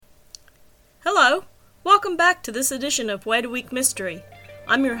Welcome back to this edition of Wait a Week Mystery.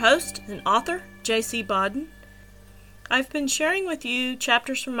 I'm your host and author, J.C. Bodden. I've been sharing with you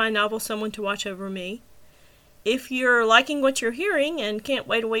chapters from my novel, Someone to Watch Over Me. If you're liking what you're hearing and can't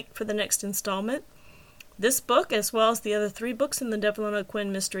wait a week for the next installment, this book, as well as the other 3 books in the Devlin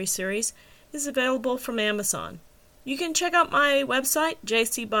O'Quinn mystery series, is available from Amazon. You can check out my website,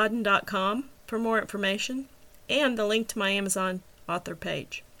 jcbodden.com, for more information, and the link to my Amazon author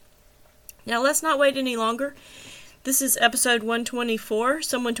page. Now let's not wait any longer. This is episode 124,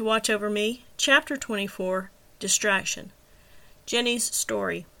 Someone to Watch Over Me, chapter 24, Distraction. Jenny's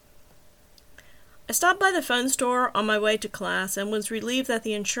story. I stopped by the phone store on my way to class and was relieved that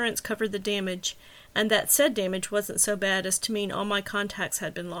the insurance covered the damage, and that said damage wasn't so bad as to mean all my contacts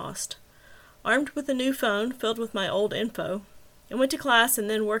had been lost. Armed with a new phone filled with my old info, I went to class and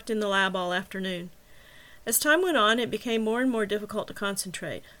then worked in the lab all afternoon. As time went on, it became more and more difficult to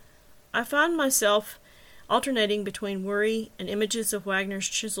concentrate. I found myself alternating between worry and images of Wagner's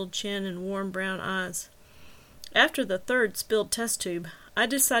chiseled chin and warm brown eyes. After the 3rd spilled test tube, I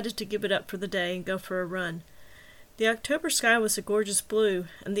decided to give it up for the day and go for a run. The October sky was a gorgeous blue,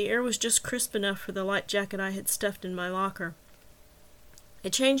 and the air was just crisp enough for the light jacket I had stuffed in my locker. I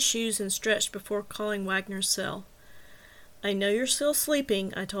changed shoes and stretched before calling Wagner's cell. "I know you're still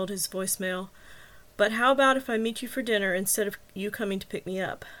sleeping," I told his voicemail, "but how about if I meet you for dinner instead of you coming to pick me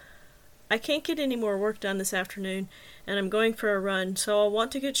up? I can't get any more work done this afternoon, and I'm going for a run, so I'll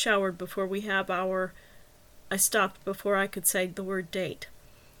want to get showered before we have our—" I stopped before I could say the word date.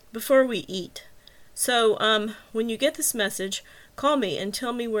 "Before we eat. So, when you get this message, call me and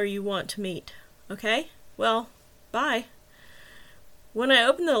tell me where you want to meet. Okay? Well, bye." When I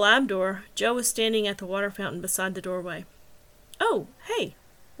opened the lab door, Joe was standing at the water fountain beside the doorway. "Oh, hey,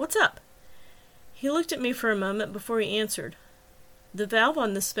 what's up?" He looked at me for a moment before he answered. "The valve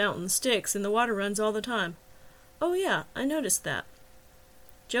on this fountain sticks and the water runs all the time." "Oh yeah, I noticed that."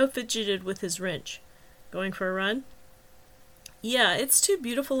 Joe fidgeted with his wrench. "Going for a run?" "Yeah, it's too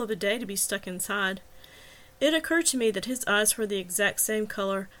beautiful of a day to be stuck inside." It occurred to me that his eyes were the exact same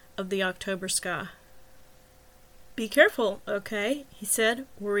color of the October sky. "Be careful, okay?" he said,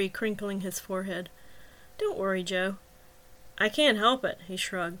 worry crinkling his forehead. "Don't worry, Joe." "I can't help it," he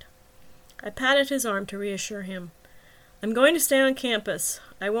shrugged. I patted his arm to reassure him. "I'm going to stay on campus.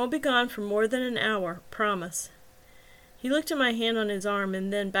 I won't be gone for more than an hour, promise." He looked at my hand on his arm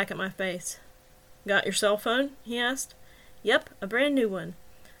and then back at my face. "Got your cell phone?" he asked. "Yep, a brand new one."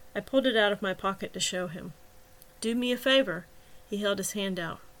 I pulled it out of my pocket to show him. "Do me a favor." He held his hand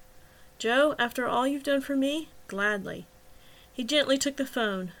out. "Joe, after all you've done for me, gladly." He gently took the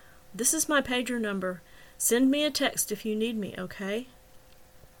phone. "This is my pager number. Send me a text if you need me, okay?"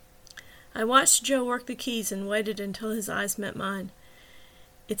 I watched Joe work the keys and waited until his eyes met mine.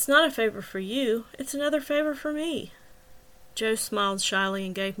 "It's not a favor for you. It's another favor for me." Joe smiled shyly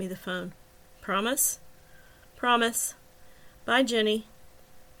and gave me the phone. "Promise?" "Promise. Bye, Jenny."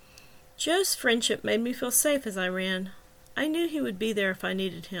 Joe's friendship made me feel safe as I ran. I knew he would be there if I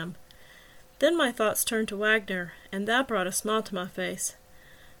needed him. Then my thoughts turned to Wagner, and that brought a smile to my face.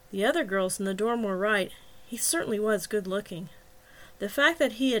 The other girls in the dorm were right. He certainly was good-looking. The fact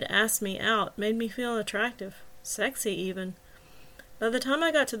that he had asked me out made me feel attractive, sexy even. By the time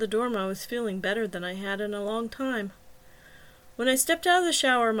I got to the dorm, I was feeling better than I had in a long time. When I stepped out of the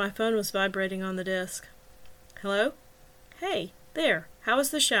shower, my phone was vibrating on the desk. "Hello? Hey, there, how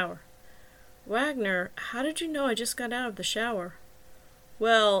was the shower?" "Wagner, how did you know I just got out of the shower?"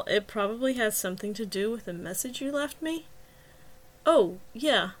 "Well, it probably has something to do with the message you left me." "Oh,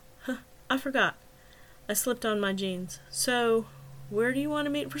 yeah. I forgot." I slipped on my jeans. "So, where do you want to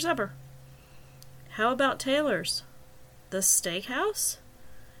meet for supper?" "How about Taylor's?" "The steakhouse?"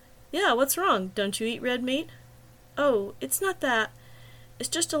 "Yeah, what's wrong? Don't you eat red meat?" "Oh, it's not that. It's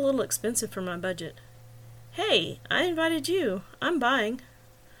just a little expensive for my budget." "Hey, I invited you. I'm buying."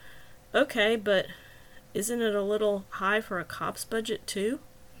 "Okay, but isn't it a little high for a cop's budget, too?"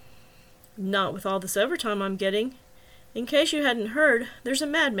 "Not with all this overtime I'm getting. In case you hadn't heard, there's a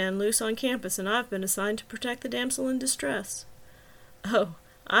madman loose on campus and I've been assigned to protect the damsel in distress." "Oh,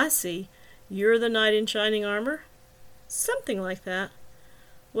 I see. You're the knight in shining armor?" "Something like that."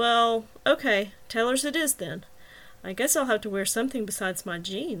 "Well, okay, Taylor's it is then. I guess I'll have to wear something besides my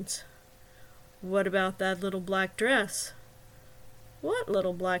jeans." "What about that little black dress?" "What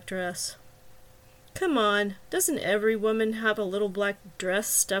little black dress?" "Come on, doesn't every woman have a little black dress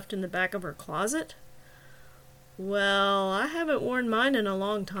stuffed in the back of her closet?" "Well, I haven't worn mine in a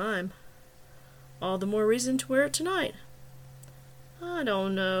long time." "All the more reason to wear it tonight." "I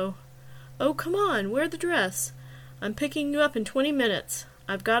don't know." "Oh, come on, wear the dress. I'm picking you up in 20 minutes.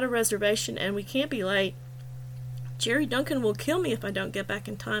 I've got a reservation, and we can't be late. Jerry Duncan will kill me if I don't get back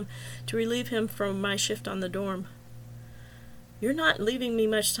in time to relieve him from my shift on the dorm. You're not leaving me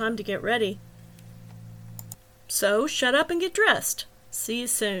much time to get ready. So, shut up and get dressed. See you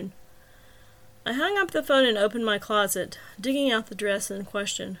soon. I hung up the phone and opened my closet, digging out the dress in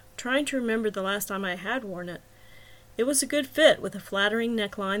question, trying to remember the last time I had worn it. It was a good fit, with a flattering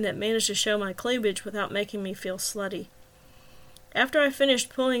neckline that managed to show my cleavage without making me feel slutty. After I finished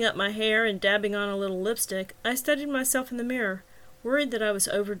pulling up my hair and dabbing on a little lipstick, I studied myself in the mirror, worried that I was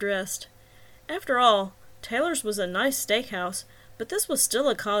overdressed. After all, Taylor's was a nice steakhouse, but this was still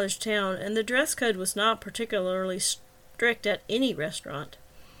a college town, and the dress code was not particularly strict at any restaurant.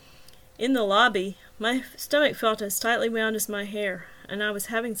 In the lobby, my stomach felt as tightly wound as my hair, and I was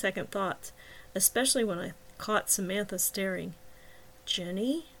having second thoughts, especially when I caught Samantha staring.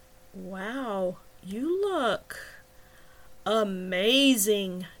 Jenny? Wow, you look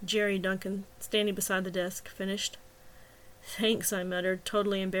amazing, Jerry Duncan, standing beside the desk, finished. Thanks, I muttered,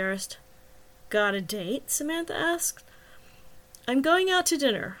 totally embarrassed. Got a date? Samantha asked. I'm going out to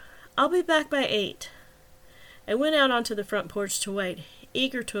dinner. I'll be back by 8. I went out onto the front porch to wait,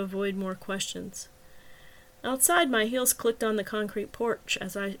 eager to avoid more questions. Outside, my heels clicked on the concrete porch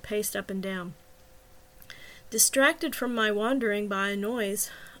as I paced up and down. Distracted from my wandering by a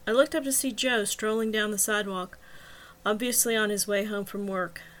noise, I looked up to see Joe strolling down the sidewalk, obviously on his way home from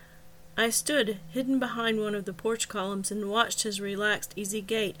work. I stood, hidden behind one of the porch columns, and watched his relaxed, easy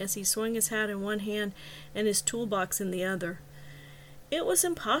gait as he swung his hat in one hand and his toolbox in the other. It was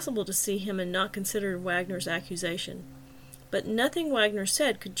impossible to see him and not consider Wagner's accusation. But nothing Wagner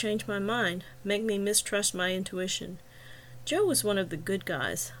said could change my mind, make me mistrust my intuition. Joe was one of the good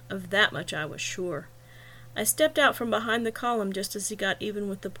guys, of that much I was sure. I stepped out from behind the column just as he got even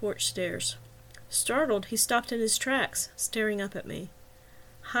with the porch stairs. Startled, he stopped in his tracks, staring up at me.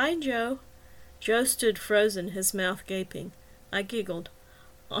 Hi, Joe. Joe stood frozen, his mouth gaping. I giggled.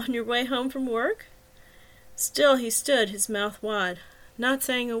 On your way home from work? Still he stood, his mouth wide, not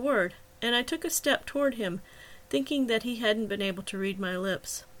saying a word, and I took a step toward him, thinking that he hadn't been able to read my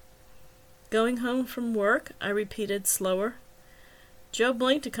lips. Going home from work? I repeated, slower. Joe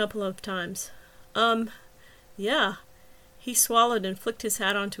blinked a couple of times. Yeah. He swallowed and flicked his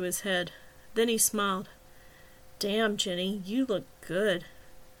hat onto his head. Then he smiled. Damn, Jenny, you look good.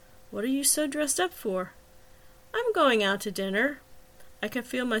 What are you so dressed up for? I'm going out to dinner. I could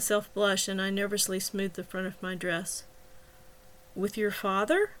feel myself blush, and I nervously smoothed the front of my dress. With your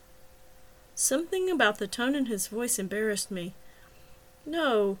father? Something about the tone in his voice embarrassed me.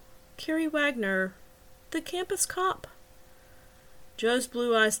 No, Carrie Wagner, the campus cop. Joe's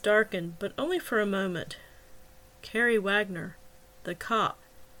blue eyes darkened, but only for a moment. Carrie Wagner, the cop,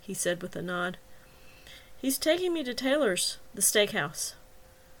 he said with a nod. He's taking me to Taylor's, the steakhouse.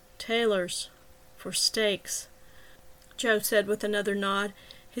 Taylor's, for steaks, Joe said with another nod,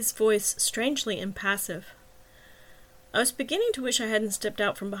 his voice strangely impassive. I was beginning to wish I hadn't stepped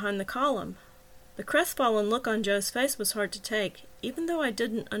out from behind the column. The crestfallen look on Joe's face was hard to take, even though I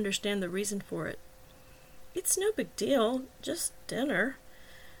didn't understand the reason for it. It's no big deal, just dinner.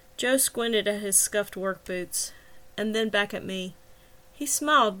 Joe squinted at his scuffed work boots, and then back at me. He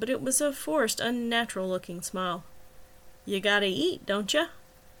smiled, but it was a forced, unnatural-looking smile. You gotta eat, don't ya?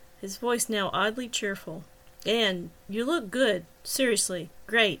 His voice now oddly cheerful. And you look good. Seriously.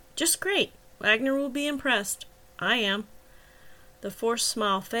 Great. Just great. Wagner will be impressed. I am. The forced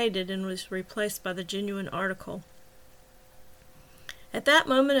smile faded and was replaced by the genuine article. At that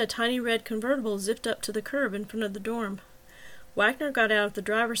moment, a tiny red convertible zipped up to the curb in front of the dorm. Wagner got out of the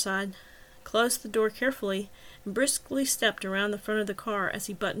driver's side, closed the door carefully, and briskly stepped around the front of the car as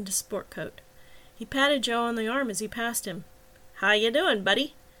he buttoned his sport coat. He patted Joe on the arm as he passed him. How you doing,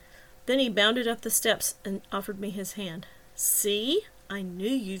 buddy? Then he bounded up the steps and offered me his hand. See? I knew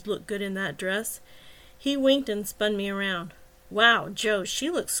you'd look good in that dress. He winked and spun me around. Wow, Joe, she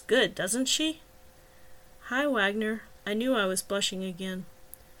looks good, doesn't she? Hi, Wagner. I knew I was blushing again.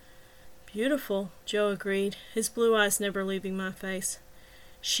 Beautiful, Joe agreed, his blue eyes never leaving my face.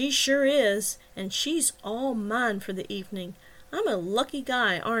 She sure is, and she's all mine for the evening. I'm a lucky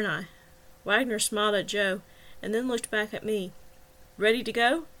guy, aren't I? Wagner smiled at Joe, and then looked back at me. Ready to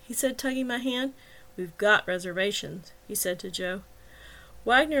go? He said, tugging my hand. We've got reservations, he said to Joe.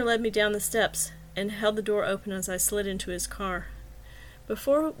 Wagner led me down the steps and held the door open as I slid into his car.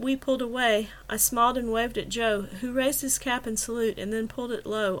 Before we pulled away, I smiled and waved at Joe, who raised his cap in salute and then pulled it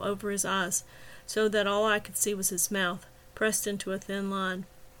low over his eyes, so that all I could see was his mouth, pressed into a thin line.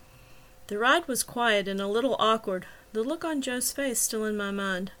 The ride was quiet and a little awkward, the look on Joe's face still in my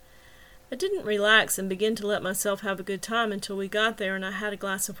mind. I didn't relax and begin to let myself have a good time until we got there and I had a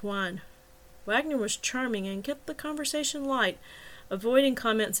glass of wine. Wagner was charming and kept the conversation light, avoiding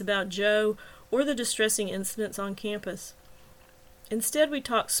comments about Joe or the distressing incidents on campus. Instead, we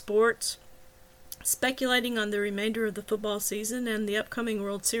talked sports, speculating on the remainder of the football season and the upcoming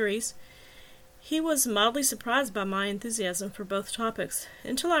World Series. He was mildly surprised by my enthusiasm for both topics,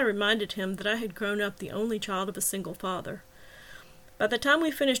 until I reminded him that I had grown up the only child of a single father. By the time we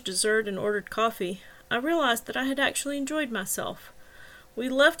finished dessert and ordered coffee, I realized that I had actually enjoyed myself. We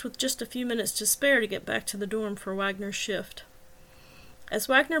left with just a few minutes to spare to get back to the dorm for Wagner's shift. As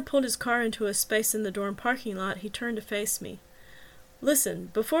Wagner pulled his car into a space in the dorm parking lot, he turned to face me.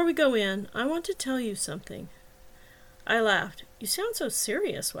 "Listen, before we go in, I want to tell you something." I laughed. "You sound so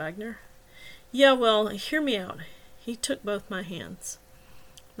serious, Wagner." "Yeah, well, hear me out." He took both my hands.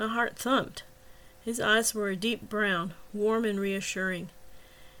 My heart thumped. His eyes were a deep brown, warm and reassuring.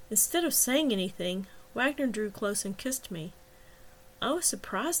 Instead of saying anything, Wagner drew close and kissed me. I was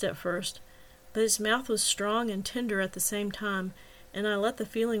surprised at first, but his mouth was strong and tender at the same time, and I let the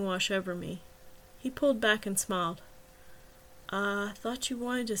feeling wash over me. He pulled back and smiled. "I thought you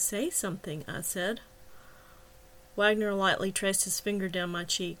wanted to say something," I said. Wagner lightly traced his finger down my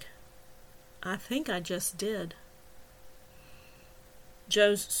cheek. "I think I just did."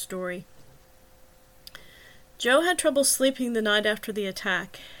 Joe's story. Joe had trouble sleeping the night after the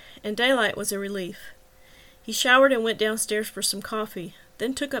attack, and daylight was a relief. He showered and went downstairs for some coffee,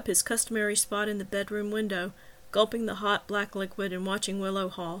 then took up his customary spot in the bedroom window, gulping the hot black liquid and watching Willow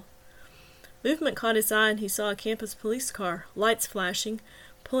Hall. Movement caught his eye and he saw a campus police car, lights flashing,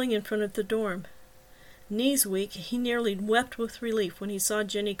 pulling in front of the dorm. Knees weak, he nearly wept with relief when he saw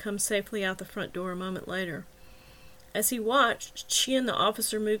Jenny come safely out the front door a moment later. As he watched, she and the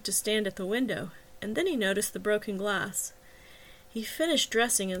officer moved to stand at the window, and then he noticed the broken glass. He finished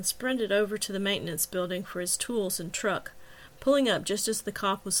dressing and sprinted over to the maintenance building for his tools and truck, pulling up just as the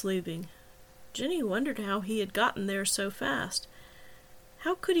cop was leaving. Jenny wondered how he had gotten there so fast.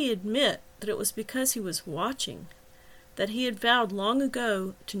 How could he admit that it was because he was watching, that he had vowed long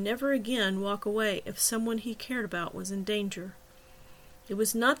ago to never again walk away if someone he cared about was in danger? It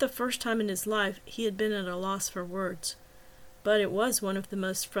was not the first time in his life he had been at a loss for words, but it was one of the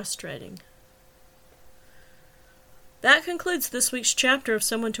most frustrating. That concludes this week's chapter of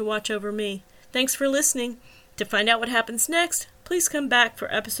Someone to Watch Over Me. Thanks for listening. To find out what happens next, please come back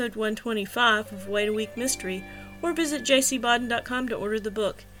for episode 125 of Wait a Week Mystery, or visit jcbodden.com to order the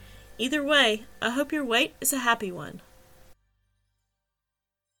book. Either way, I hope your wait is a happy one.